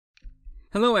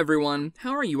Hello everyone,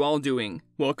 how are you all doing?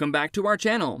 Welcome back to our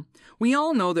channel. We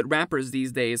all know that rappers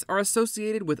these days are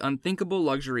associated with unthinkable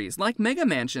luxuries like mega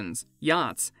mansions,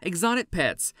 yachts, exotic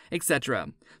pets,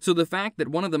 etc. So the fact that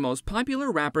one of the most popular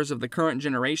rappers of the current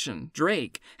generation,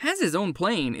 Drake, has his own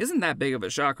plane isn't that big of a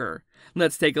shocker.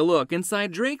 Let's take a look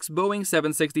inside Drake's Boeing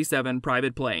 767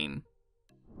 private plane.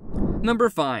 Number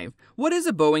 5. What is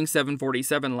a Boeing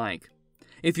 747 like?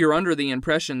 If you're under the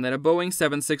impression that a Boeing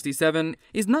 767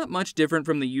 is not much different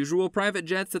from the usual private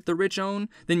jets that the rich own,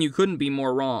 then you couldn't be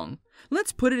more wrong.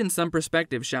 Let's put it in some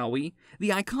perspective, shall we? The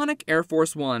iconic Air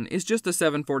Force One is just a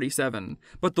 747,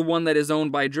 but the one that is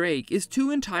owned by Drake is 2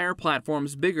 entire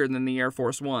platforms bigger than the Air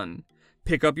Force One.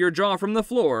 Pick up your jaw from the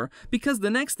floor, because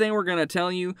the next thing we're gonna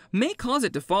tell you may cause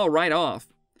it to fall right off.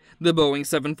 The Boeing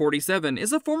 747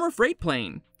 is a former freight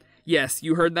plane. Yes,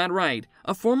 you heard that right,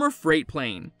 a former freight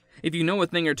plane. If you know a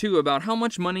thing or two about how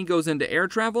much money goes into air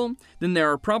travel, then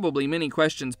there are probably many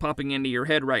questions popping into your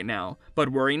head right now, but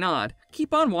worry not,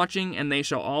 keep on watching and they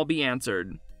shall all be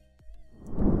answered.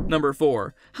 Number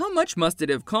 4. How much must it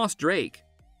have cost Drake?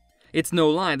 It's no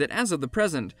lie that as of the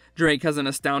present, Drake has an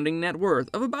astounding net worth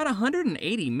of about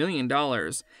 $180 million,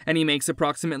 and he makes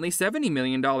approximately $70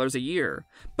 million a year.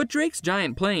 But Drake's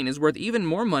giant plane is worth even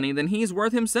more money than he's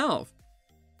worth himself.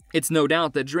 It's no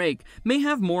doubt that Drake may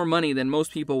have more money than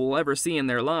most people will ever see in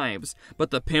their lives, but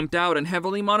the pimped out and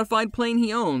heavily modified plane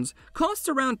he owns costs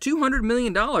around $200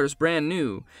 million brand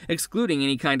new, excluding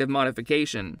any kind of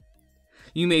modification.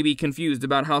 You may be confused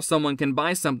about how someone can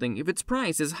buy something if its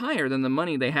price is higher than the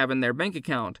money they have in their bank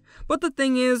account, but the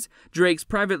thing is, Drake's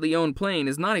privately owned plane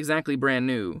is not exactly brand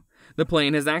new. The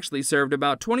plane has actually served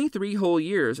about 23 whole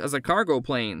years as a cargo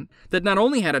plane that not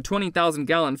only had a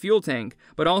 20,000-gallon fuel tank,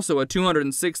 but also a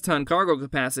 206-ton cargo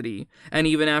capacity, and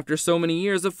even after so many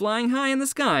years of flying high in the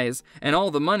skies, and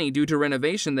all the money due to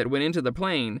renovation that went into the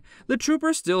plane, the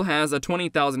Trooper still has a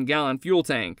 20,000-gallon fuel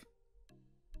tank.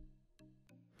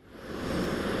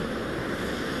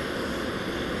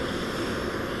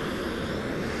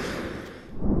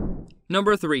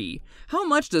 Number 3. How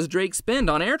much does Drake spend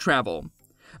on air travel?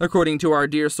 According to our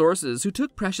dear sources who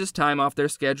took precious time off their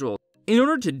schedule in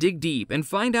order to dig deep and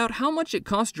find out how much it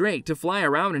cost Drake to fly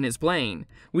around in his plane,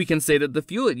 we can say that the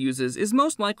fuel it uses is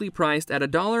most likely priced at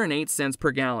 $1.08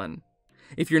 per gallon.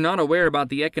 If you're not aware about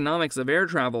the economics of air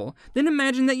travel, then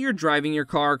imagine that you're driving your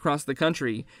car across the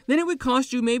country. Then it would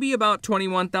cost you maybe about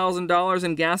 $21,000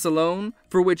 in gas alone,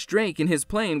 for which Drake in his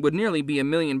plane would nearly be $1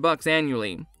 million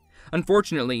annually.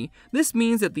 Unfortunately, this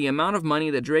means that the amount of money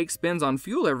that Drake spends on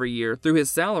fuel every year through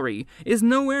his salary is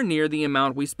nowhere near the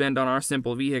amount we spend on our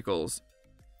simple vehicles.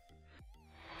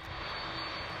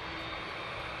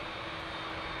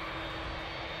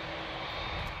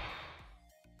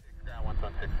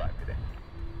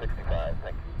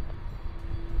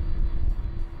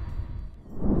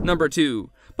 Number 2.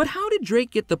 But how did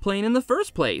Drake get the plane in the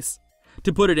first place?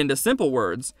 To put it into simple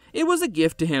words, it was a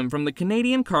gift to him from the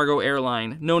Canadian cargo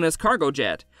airline known as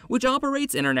Cargojet, which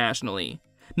operates internationally.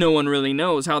 No one really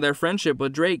knows how their friendship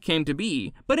with Drake came to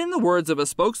be, but in the words of a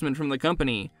spokesman from the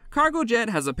company, Cargojet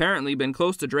has apparently been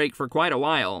close to Drake for quite a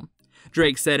while.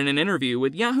 Drake said in an interview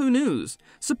with Yahoo News,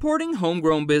 "Supporting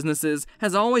homegrown businesses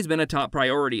has always been a top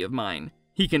priority of mine."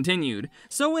 He continued,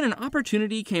 "So when an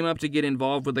opportunity came up to get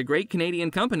involved with a great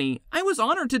Canadian company, I was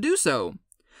honored to do so."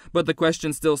 But the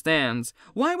question still stands,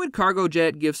 why would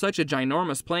Cargojet give such a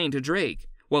ginormous plane to Drake?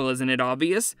 Well, isn't it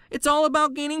obvious? It's all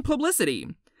about gaining publicity.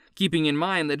 Keeping in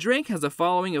mind that Drake has a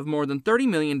following of more than $30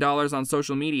 million on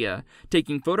social media,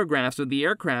 taking photographs of the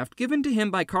aircraft given to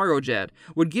him by Cargojet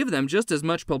would give them just as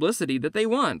much publicity that they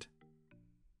want.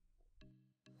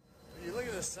 You look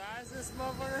at the size of this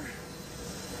motherfucker?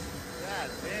 God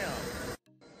damn.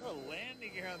 What a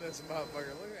landing gear on this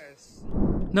motherfucker. Look at this.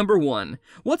 Number 1.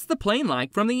 What's the plane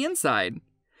like from the inside?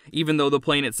 Even though the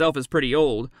plane itself is pretty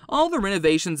old, all the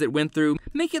renovations it went through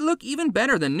make it look even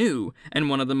better than new, and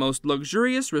one of the most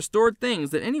luxurious restored things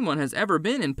that anyone has ever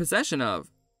been in possession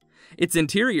of. Its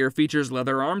interior features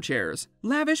leather armchairs,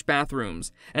 lavish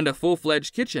bathrooms, and a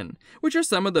full-fledged kitchen, which are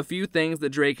some of the few things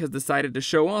that Drake has decided to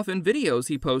show off in videos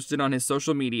he posted on his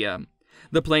social media.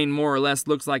 The plane more or less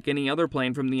looks like any other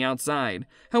plane from the outside.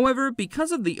 However,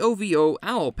 because of the OVO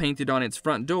owl painted on its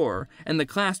front door and the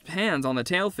clasped hands on the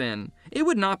tail fin, it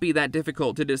would not be that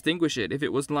difficult to distinguish it if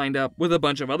it was lined up with a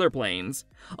bunch of other planes.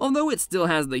 Although it still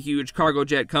has the huge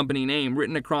Cargojet company name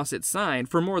written across its side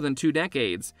for more than 2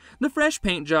 decades, the fresh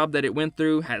paint job that it went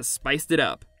through has spiced it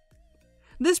up.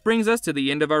 This brings us to the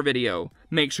end of our video.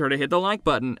 Make sure to hit the like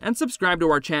button and subscribe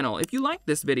to our channel if you like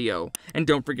this video. And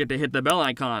don't forget to hit the bell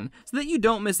icon so that you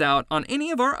don't miss out on any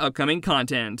of our upcoming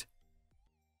content.